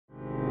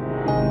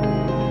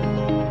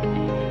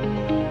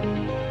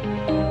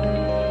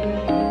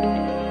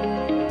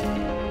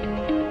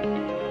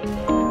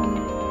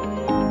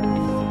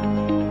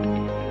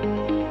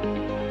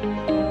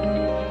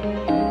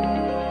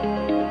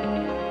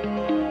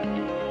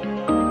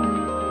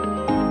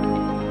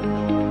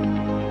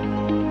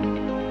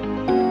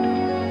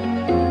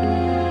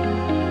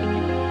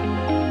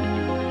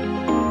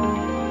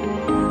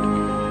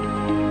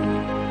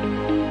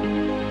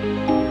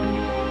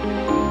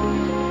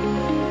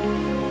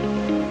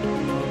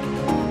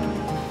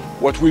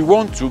What we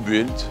want to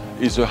build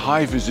is a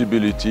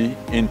high-visibility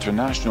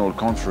international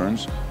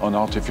conference on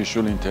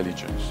artificial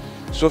intelligence.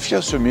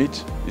 SophIA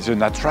Summit is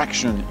an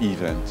attraction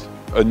event,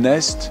 a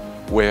nest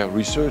where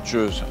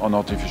researchers on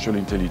artificial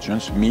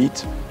intelligence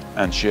meet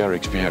and share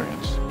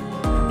experience.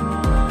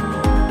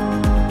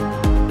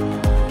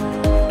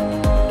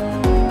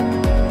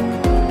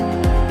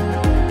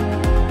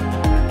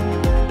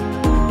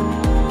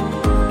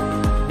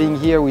 Being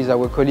here with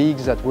our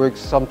colleagues that work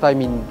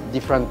sometime in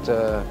different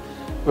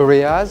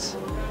areas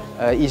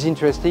is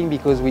interesting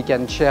because we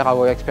can share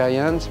our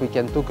experience, we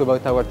can talk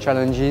about our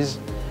challenges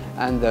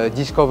and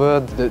discover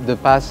the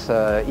path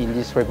in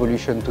this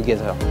revolution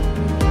together.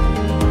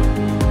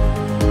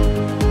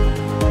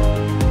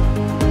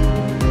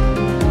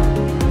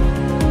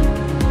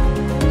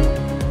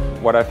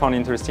 What I found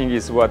interesting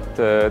is what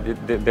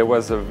there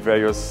was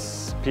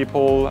various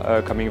people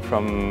coming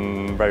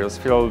from various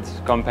fields,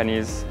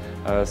 companies,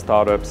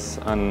 startups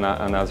and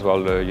as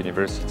well the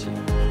university.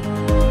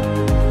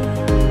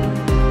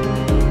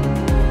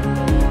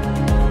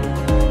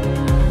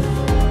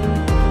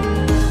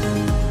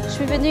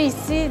 Je suis venue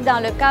ici dans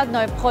le cadre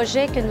d'un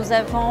projet que nous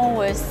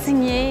avons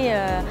signé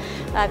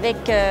avec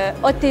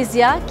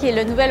Autant, qui est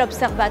le nouvel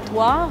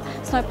observatoire.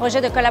 C'est un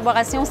projet de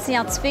collaboration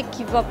scientifique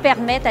qui va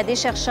permettre à des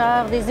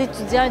chercheurs, des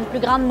étudiants une plus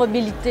grande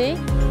mobilité.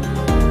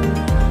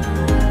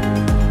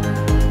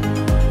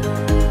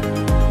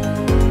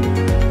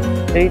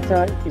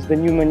 Data is the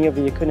new money of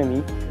the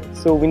economy,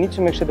 so we need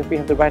to make sure that we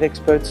have the right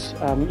experts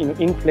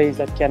in place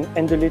that can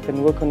handle it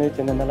and work on it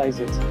and analyze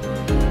it.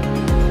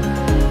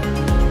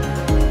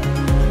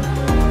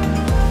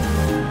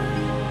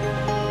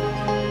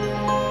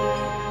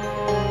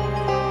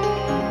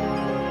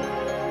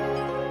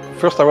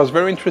 First, I was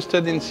very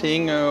interested in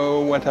seeing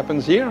what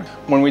happens here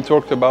when we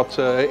talked about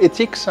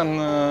ethics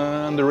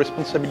and the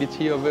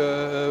responsibility of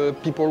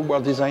people who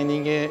are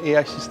designing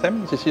AI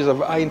systems. This is of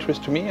high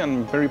interest to me and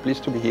I'm very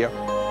pleased to be here.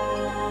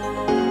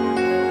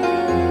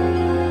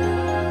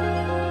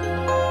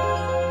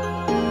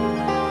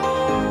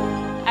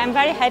 I'm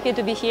very happy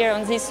to be here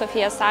on this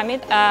SophIA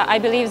Summit. I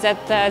believe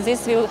that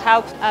this will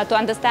help to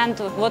understand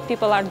what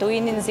people are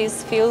doing in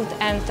this field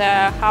and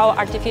how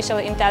artificial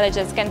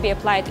intelligence can be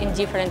applied in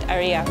different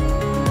areas.